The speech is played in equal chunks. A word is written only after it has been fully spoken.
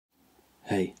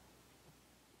Hey,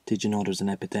 did you know there's an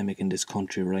epidemic in this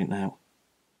country right now?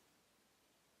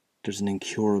 There's an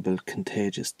incurable,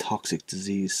 contagious, toxic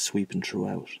disease sweeping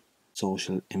throughout.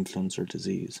 Social influencer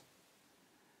disease.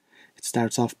 It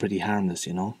starts off pretty harmless,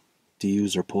 you know. The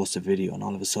user posts a video and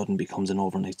all of a sudden becomes an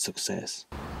overnight success.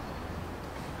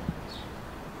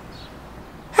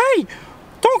 Hey!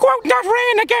 Don't go out in that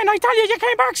rain again! I tell you, you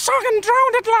came back soaking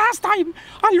drowned last time!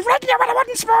 I'll red you with a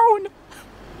wooden spoon!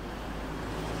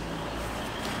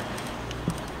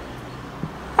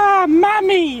 Ah,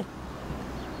 mammy!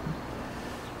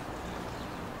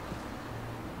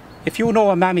 If you know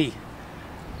a mammy,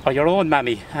 or your own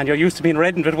mammy, and you're used to being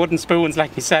reddened with wooden spoons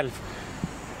like myself,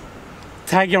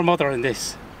 tag your mother in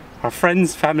this, or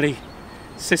friends, family,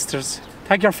 sisters,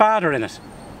 tag your father in it,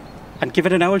 and give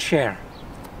it an old share.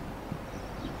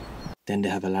 Then they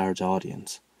have a large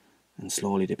audience, and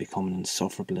slowly they become an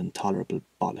insufferable, intolerable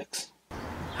bollocks.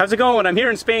 How's it going? I'm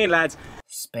here in Spain, lads.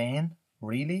 Spain?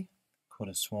 Really? Could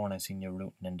have sworn I seen you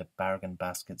rooting in the bargain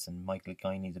baskets in Michael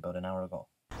Guiney's about an hour ago.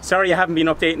 Sorry I haven't been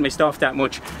updating my stuff that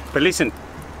much, but listen,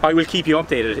 I will keep you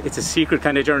updated. It's a secret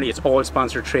kind of journey. It's all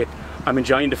sponsored trip. I'm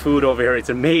enjoying the food over here. It's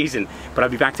amazing, but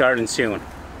I'll be back to Ireland soon.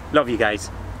 Love you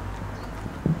guys.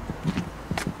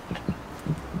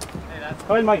 Hey lads.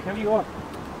 Hi Mike, how are you going?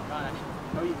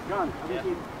 How are you going? Yeah.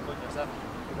 Good yourself.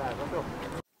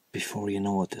 Before you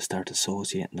know it, they start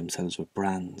associating themselves with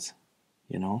brands,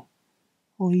 you know?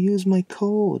 Oh, use my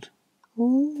code.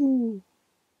 Ooh.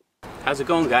 How's it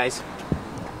going, guys?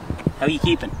 How are you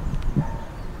keeping?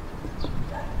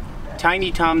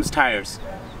 Tiny Tom's Tires.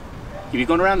 You'll be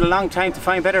going around a long time to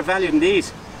find better value than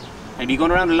these. And you'll be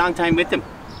going around a long time with them.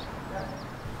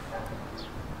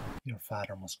 Your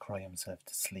father must cry himself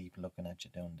to sleep looking at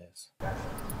you doing this.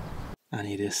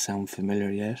 Any of this sound familiar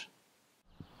yet?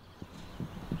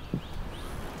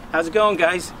 How's it going,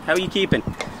 guys? How are you keeping?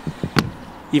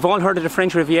 You've all heard of the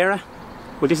French Riviera?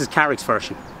 Well, this is Carrick's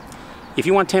version. If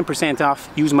you want 10% off,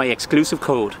 use my exclusive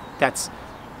code. That's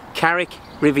Carrick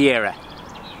Riviera.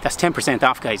 That's 10%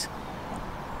 off, guys.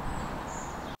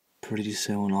 Pretty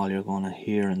soon all you're gonna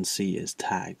hear and see is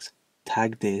tags.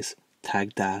 Tag this,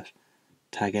 tag that,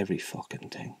 tag every fucking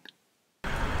thing.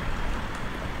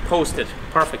 Posted.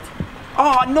 Perfect.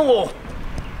 Oh no!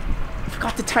 I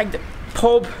forgot to tag the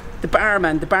pub, the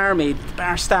barman, the barmaid, the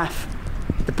bar staff,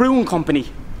 the brewing company,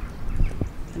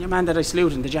 and your man that I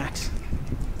saluted in the Jacks.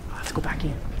 I'll have to go back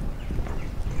in.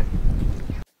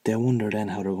 They wonder then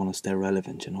how they're gonna stay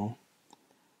relevant, you know?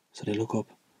 So they look up,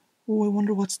 oh, I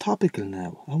wonder what's topical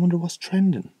now. I wonder what's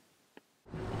trending.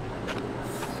 For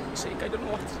fuck's sake, I don't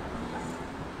know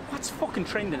what's fucking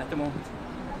trending at the moment.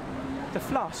 The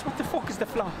floss. What the fuck is the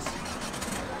floss?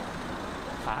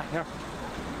 Ah, here.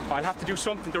 I'll have to do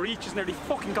something. The reach is nearly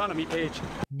fucking gone on me page.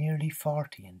 Nearly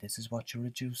 40 and this is what you're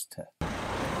reduced to.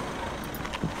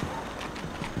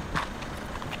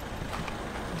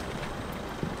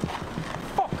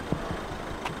 Fuck!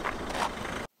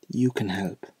 You can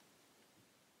help.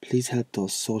 Please help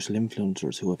those social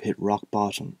influencers who have hit rock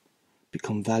bottom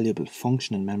become valuable,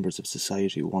 functioning members of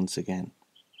society once again.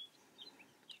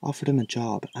 Offer them a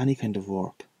job, any kind of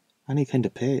work, any kind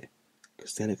of pay,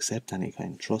 because they'll accept any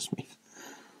kind, trust me.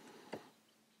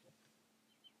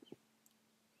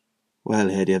 Well,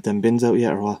 hey, do you have them bins out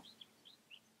yet or what?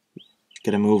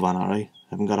 Get a move on, alright?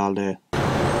 Haven't got all day.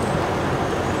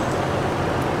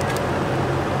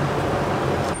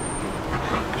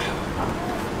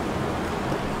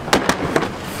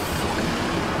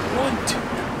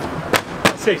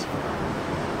 That's it.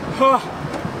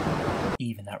 Oh.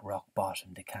 Even at rock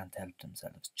bottom they can't help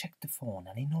themselves. Check the phone,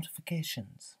 any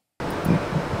notifications?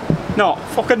 No,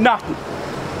 fucking nothing.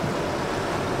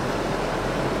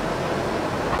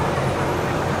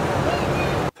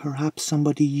 Perhaps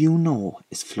somebody you know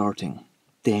is flirting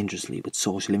dangerously with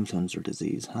social influencer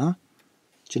disease, huh?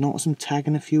 Do you notice them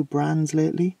tagging a few brands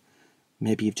lately?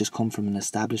 Maybe you've just come from an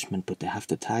establishment but they have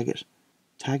to tag it.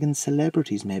 Tagging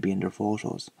celebrities maybe in their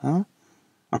photos, huh?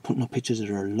 Or putting up pictures of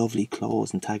their lovely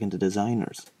clothes and tagging the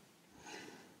designers.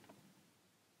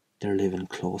 They're living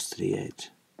close to the edge.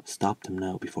 Stop them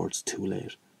now before it's too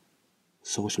late.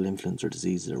 Social influencer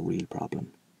disease is a real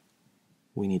problem.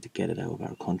 We need to get it out of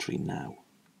our country now.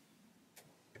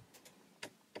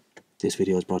 This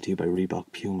video is brought to you by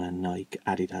Reebok, Puma, Nike,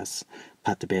 Adidas,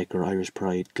 Pat the Baker, Irish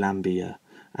Pride, Glambia,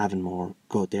 Avonmore,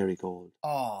 Go Dairy Gold.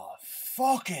 Oh,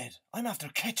 fuck it! I'm after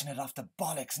catching it off the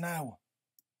bollocks now.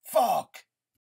 Fuck!